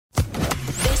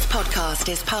podcast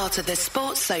is part of the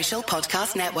Sports Social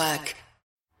Podcast Network.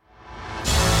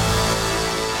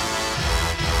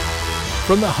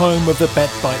 From the home of the Bet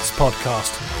Bites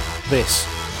podcast, this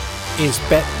is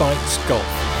Bet Bites Golf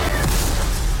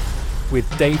with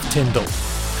Dave Tyndall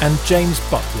and James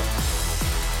Butler.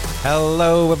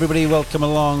 Hello everybody, welcome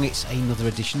along. It's another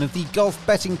edition of the Golf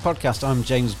Betting Podcast. I'm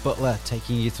James Butler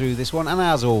taking you through this one, and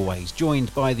as always,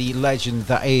 joined by the legend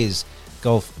that is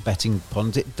golf betting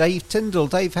pundit Dave Tyndall.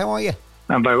 Dave, how are you?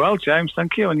 I'm very well, James,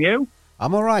 thank you. And you?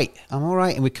 I'm all right,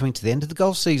 and we're coming to the end of the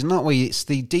golf season, aren't we? It's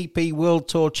the DP World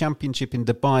Tour Championship in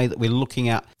Dubai that we're looking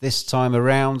at this time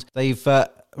around. They've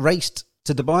raced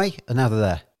to Dubai, and now they're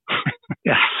there.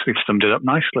 Yes, we've summed it up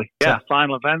nicely. Yeah,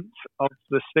 final event of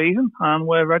the season, and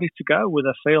we're ready to go with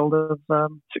a field of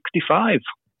 65.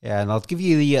 Yeah, and I'll give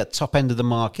you the top end of the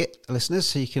market, listeners,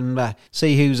 so you can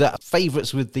see who's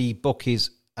favourites with the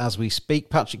bookies as we speak.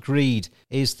 Patrick Reed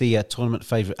is the tournament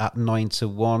favourite at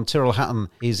 9-1. Tyrrell Hatton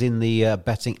is in the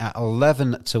betting at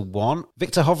 11-1.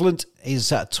 Victor Hovland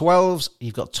is at 12s.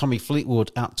 You've got Tommy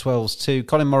Fleetwood at 12s too.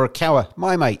 Colin Morikawa,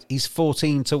 my mate, he's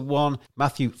 14-1.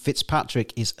 Matthew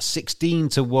Fitzpatrick is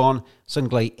 16-1.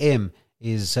 Sungjae Im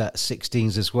is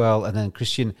 16s as well. And then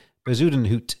Christian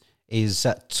Bezuidenhout is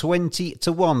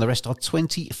 20-1. The rest are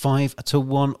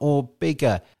 25-1 or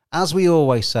bigger. As we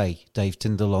always say, Dave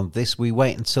Tyndall, on this, we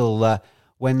wait until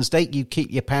Wednesday. You keep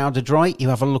your powder dry. You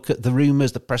have a look at the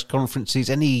rumours, the press conferences,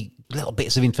 any little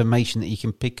bits of information that you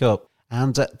can pick up.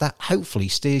 And that hopefully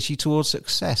steers you towards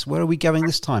success. Where are we going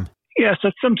this time? Yeah,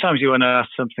 so sometimes you unearth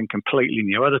something completely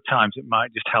new. Other times it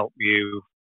might just help you,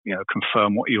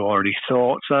 confirm what you already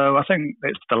thought. So I think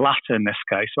it's the latter in this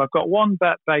case. So I've got one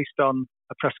bet based on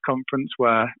a press conference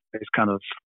where it's kind of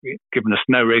given us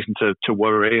no reason to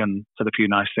worry and said a few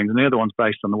nice things. And the other one's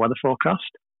based on the weather forecast.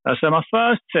 So my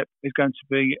first tip is going to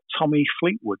be Tommy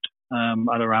Fleetwood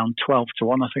at around 12-1,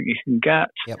 I think you can get.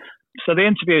 Yep. So they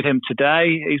interviewed him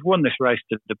today. He's won this race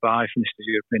to Dubai, finished as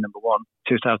European number one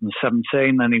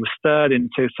 2017. Then he was third in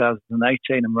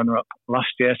 2018 and runner-up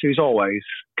last year. So he's always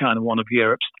kind of one of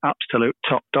Europe's absolute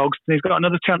top dogs. And he's got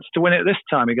another chance to win it this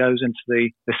time. He goes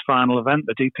into this final event,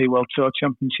 the DP World Tour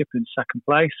Championship, in second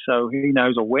place. So he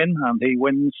knows a win, and he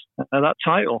wins that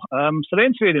title. So they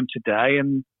interviewed him today,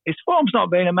 and his form's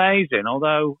not been amazing,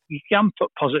 although you can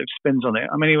put positive spins on it.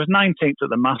 I mean, he was 19th at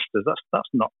the Masters. That's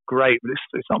not great, but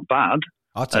it's not bad.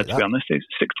 I'll take that. To be honest, he's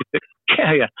 66.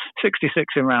 Yeah, 66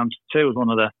 in round two was one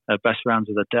of the best rounds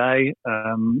of the day.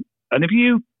 And if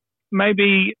you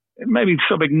maybe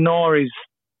sort of ignore his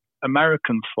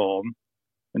American form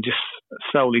and just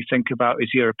solely think about his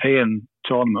European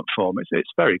tournament form, it's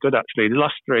very good actually. The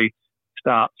last three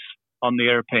starts on the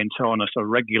European Tour, on a sort of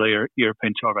regular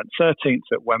European Tour event. 13th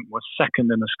at Wentworth,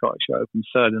 second in the Scottish Open,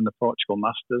 third in the Portugal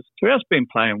Masters. So he has been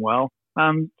playing well.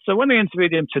 So when they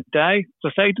interviewed him today, so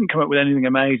I say he didn't come up with anything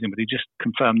amazing, but he just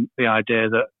confirmed the idea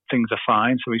that things are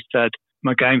fine. So he said,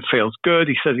 my game feels good.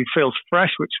 He says he feels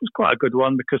fresh, which was quite a good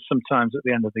one because sometimes at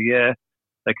the end of the year,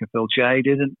 they can feel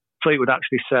jaded. And Fleetwood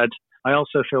actually said, I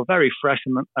also feel very fresh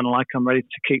and like I'm ready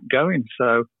to keep going.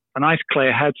 So a nice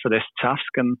clear head for this task.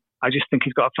 And I just think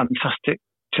he's got a fantastic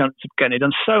chance of getting it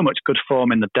done. So much good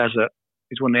form in the desert.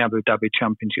 He's won the Abu Dhabi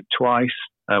Championship twice,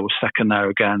 was second there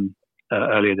again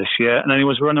earlier this year. And then he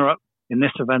was runner-up in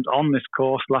this event on this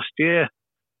course last year.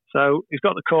 So he's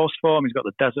got the course form, he's got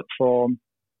the desert form,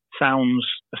 sounds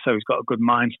so he's got a good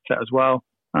mindset as well.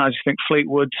 And I just think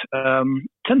Fleetwood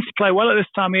tends to play well at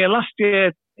this time of year. Last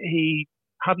year, he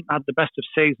hadn't had the best of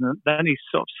season. Then he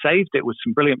sort of saved it with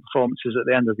some brilliant performances at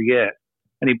the end of the year.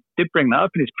 And he did bring that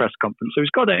up in his press conference. So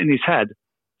he's got it in his head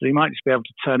that he might just be able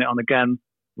to turn it on again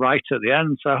right at the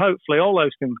end. So hopefully all those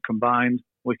things combined,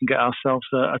 we can get ourselves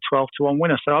a 12-1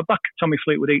 winner. So I'll back Tommy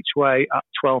Fleetwood each way at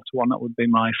 12-1. That would be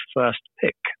my first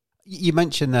pick. You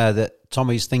mentioned there that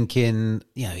Tommy's thinking,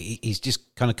 he's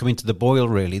just kind of coming to the boil,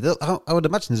 really. I would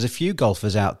imagine there's a few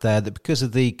golfers out there that because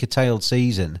of the curtailed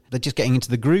season, they're just getting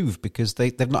into the groove because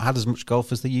they've not had as much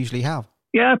golf as they usually have.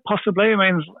 Yeah, possibly. I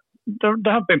mean, there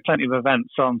have been plenty of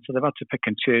events on, so they've had to pick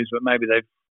and choose, but maybe they've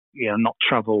not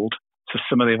travelled to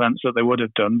some of the events that they would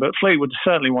have done. But Fleetwood is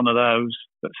certainly one of those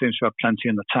that seems to have plenty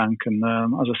in the tank. And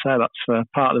as I say, that's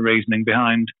part of the reasoning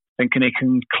behind thinking he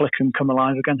can click and come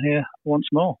alive again here once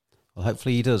more. Well,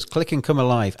 hopefully he does. Click and come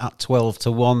alive at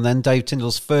 12-1. Then Dave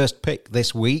Tyndall's first pick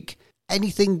this week.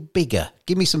 Anything bigger?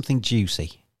 Give me something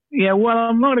juicy. Yeah, well,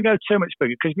 I'm not going to go too much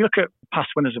bigger because if you look at past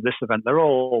winners of this event, they're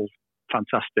all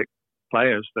fantastic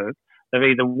players. They've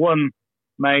either won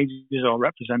majors or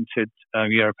represented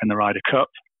Europe in the Ryder Cup.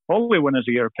 All the winners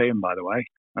are European, by the way.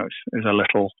 There's a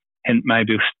little hint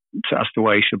maybe as to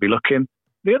where you should be looking.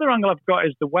 the other angle I've got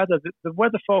is the weather. The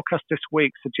weather forecast this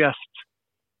week suggests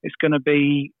it's going to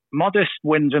be modest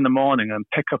winds in the morning and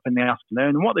pick up in the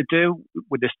afternoon. And what they do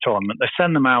with this tournament, they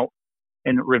send them out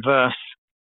in reverse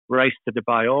race to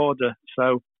Dubai order.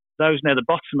 So those near the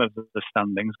bottom of the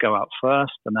standings go out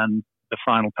first, and then the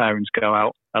final pairings go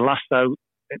out last. So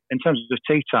in terms of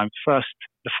tee time,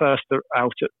 the first are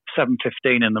out at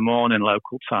 7:15 in the morning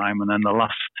local time, and then the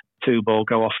last two ball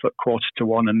go off at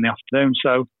 1:45 in the afternoon.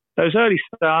 So those early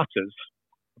starters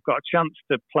have got a chance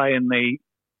to play in the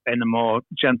more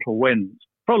gentle winds.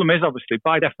 Problem is, obviously,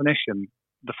 by definition,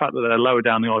 the fact that they're lower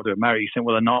down the order of merit, you think,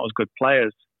 well, they're not as good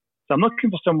players. So I'm looking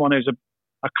for someone who's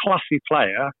a classy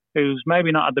player who's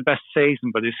maybe not had the best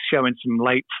season, but is showing some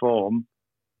late form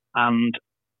and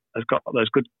has got those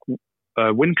good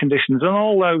wind conditions, and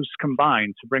all those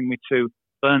combined to bring me to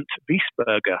Bernd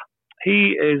Wiesberger.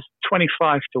 He is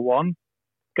 25-1,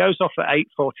 goes off at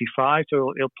 8:45,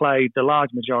 so he'll play the large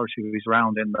majority of his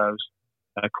round in those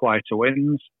quieter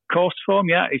winds. Course form,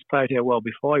 yeah, he's played here well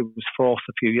before. He was fourth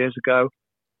a few years ago.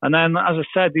 And then, as I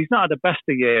said, he's not had the best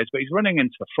of years, but he's running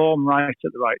into form right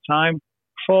at the right time.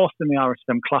 Fourth in the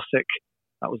RSM Classic.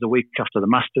 That was the week after the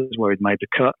Masters where he'd made the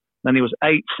cut. Then he was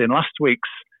eighth in last week's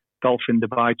Golf in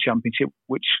Dubai Championship,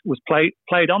 which was played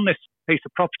on this piece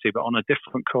of property, but on a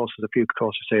different course. There's a few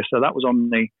courses here. So that was on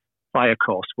the fire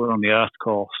course. We're on the earth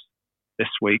course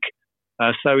this week.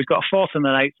 So he's got a fourth and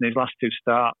an eighth in his last two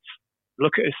starts.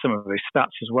 Look at some of his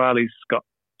stats as well. He's got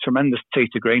tremendous tee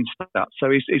to green stats.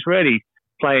 So he's really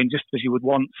playing just as you would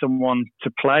want someone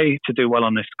to play to do well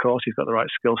on this course. He's got the right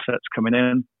skill sets coming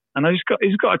in. And he's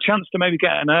got a chance to maybe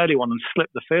get an early one and slip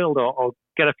the field or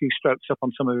get a few strokes up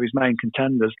on some of his main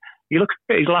contenders. You look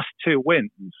at his last two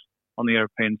wins on the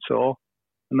European Tour,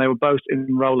 and they were both in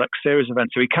Rolex Series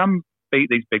events. So he can beat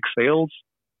these big fields.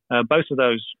 Both of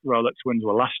those Rolex wins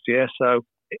were last year. So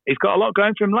he's got a lot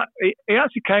going for him. He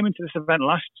actually came into this event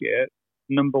last year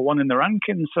number one in the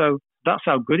ranking. So that's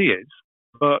how good he is.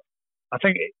 But I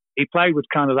think he played with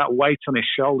kind of that weight on his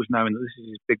shoulders, knowing that this is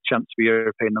his big chance to be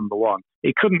European number one.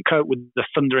 He couldn't cope with the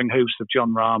thundering hoofs of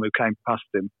Jon Rahm, who came past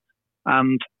him.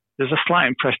 And there's a slight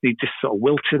impression he just sort of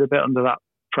wilted a bit under that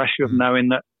pressure of knowing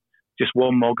that just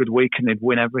one more good week and he'd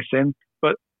win everything.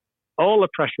 But all the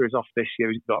pressure is off this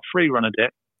year. He's got a free run at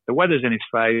it. The weather's in his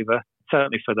favour,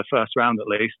 certainly for the first round at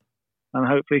least. And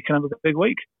hopefully he can have a big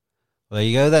week. There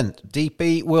you go then.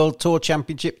 DP World Tour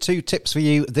Championship. 2 tips for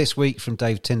you this week from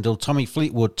Dave Tyndall. Tommy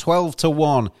Fleetwood,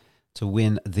 12-1 to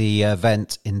win the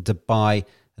event in Dubai.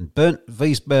 And Bernd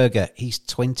Wiesberger, he's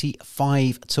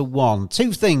 25-1.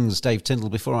 2 things, Dave Tyndall,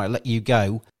 before I let you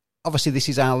go. Obviously, this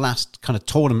is our last kind of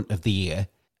tournament of the year.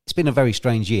 It's been a very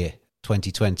strange year,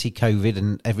 2020, COVID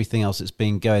and everything else that's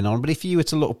been going on. But if you were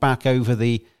to look back over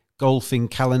the golfing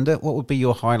calendar, what would be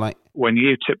your highlight? When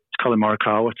you tipped Colin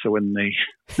Morikawa to win the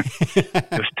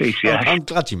PCA. I'm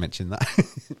glad you mentioned that.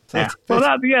 Yeah. Well,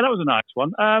 that was a nice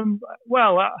one.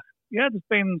 There's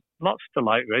been lots to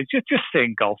like, really. Just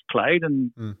seeing golf played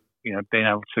and being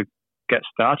able to get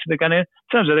started again. In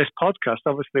terms of this podcast,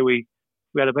 obviously we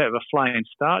had a bit of a flying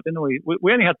start, didn't we?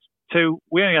 We only had 3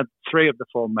 of the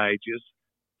 4 majors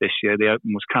this year. The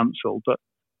Open was cancelled, but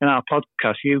in our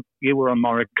podcast, you were on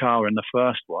Morikawa in the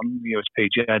first one, the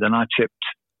USPGA, and I tipped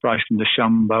Bryson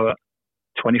DeChambeau at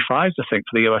 25s, I think,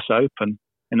 for the US Open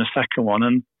in the second one.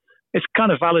 And it's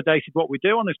kind of validated what we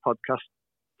do on this podcast,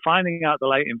 finding out the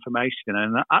late information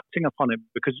and acting upon it,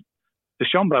 because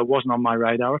DeChambeau wasn't on my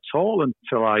radar at all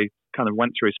until I kind of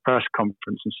went through his press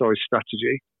conference and saw his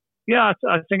strategy. Yeah,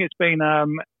 I think it's been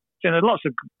lots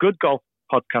of good golf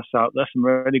podcasts out there, some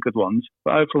really good ones,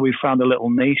 but hopefully we've found a little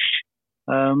niche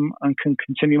and can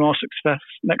continue more success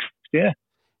next year.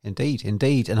 Indeed.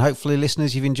 And hopefully,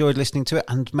 listeners, you've enjoyed listening to it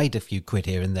and made a few quid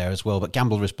here and there as well. But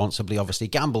gamble responsibly, obviously.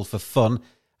 Gamble for fun.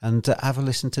 And have a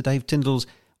listen to Dave Tyndall's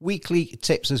weekly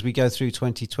tips as we go through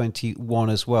 2021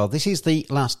 as well. This is the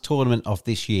last tournament of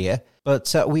this year,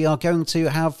 but we are going to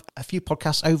have a few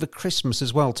podcasts over Christmas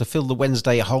as well to fill the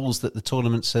Wednesday holes that the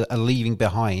tournaments are leaving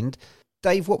behind.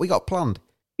 Dave, what we got planned?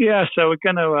 Yeah, so we're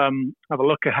going to have a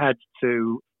look ahead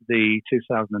to the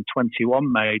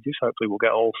 2021 majors. Hopefully we'll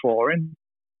get all 4 in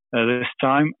this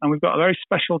time. And we've got a very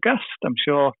special guest. I'm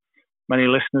sure many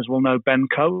listeners will know Ben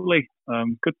Coley,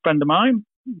 good friend of mine.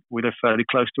 We live fairly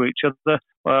close to each other.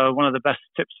 One of the best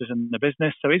tipsters in the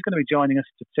business. So he's going to be joining us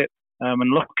to tip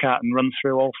and look at and run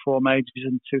through all 4 majors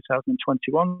in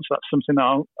 2021. So that's something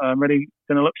that I'm really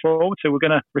going to look forward to. We're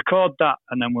going to record that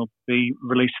and then we'll be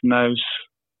releasing those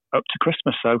up to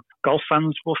Christmas. So golf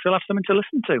fans will still have something to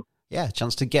listen to. Yeah, a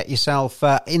chance to get yourself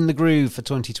in the groove for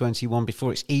 2021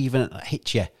 before it's even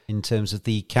hit you in terms of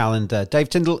the calendar. Dave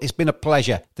Tyndall, it's been a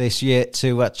pleasure this year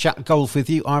to chat golf with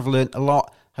you. I've learned a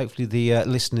lot. Hopefully the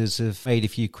listeners have made a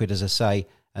few quid, as I say.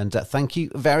 And thank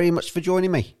you very much for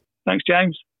joining me. Thanks,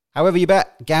 James. However you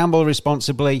bet, gamble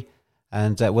responsibly.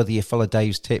 And whether you follow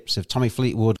Dave's tips of Tommy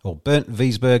Fleetwood or Bernd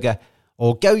Wiesberger,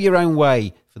 or go your own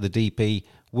way for the DP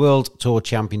World Tour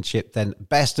Championship, then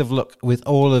best of luck with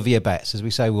all of your bets. As we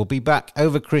say, we'll be back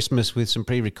over Christmas with some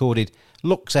pre-recorded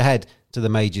looks ahead to the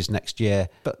majors next year.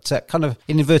 But kind of,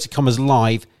 in inverted commas,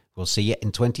 live. We'll see you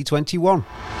in 2021.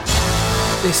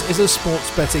 This is a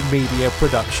sports betting media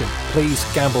production. Please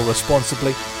gamble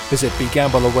responsibly. Visit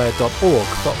begambleaware.org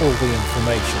for all the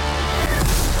information.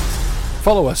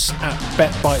 Follow us at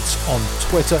BetBites on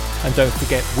Twitter, and don't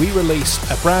forget we release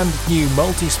a brand new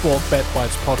multi-sport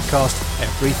BetBites podcast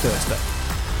every Thursday.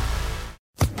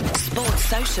 Sports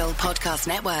Social Podcast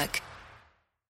Network.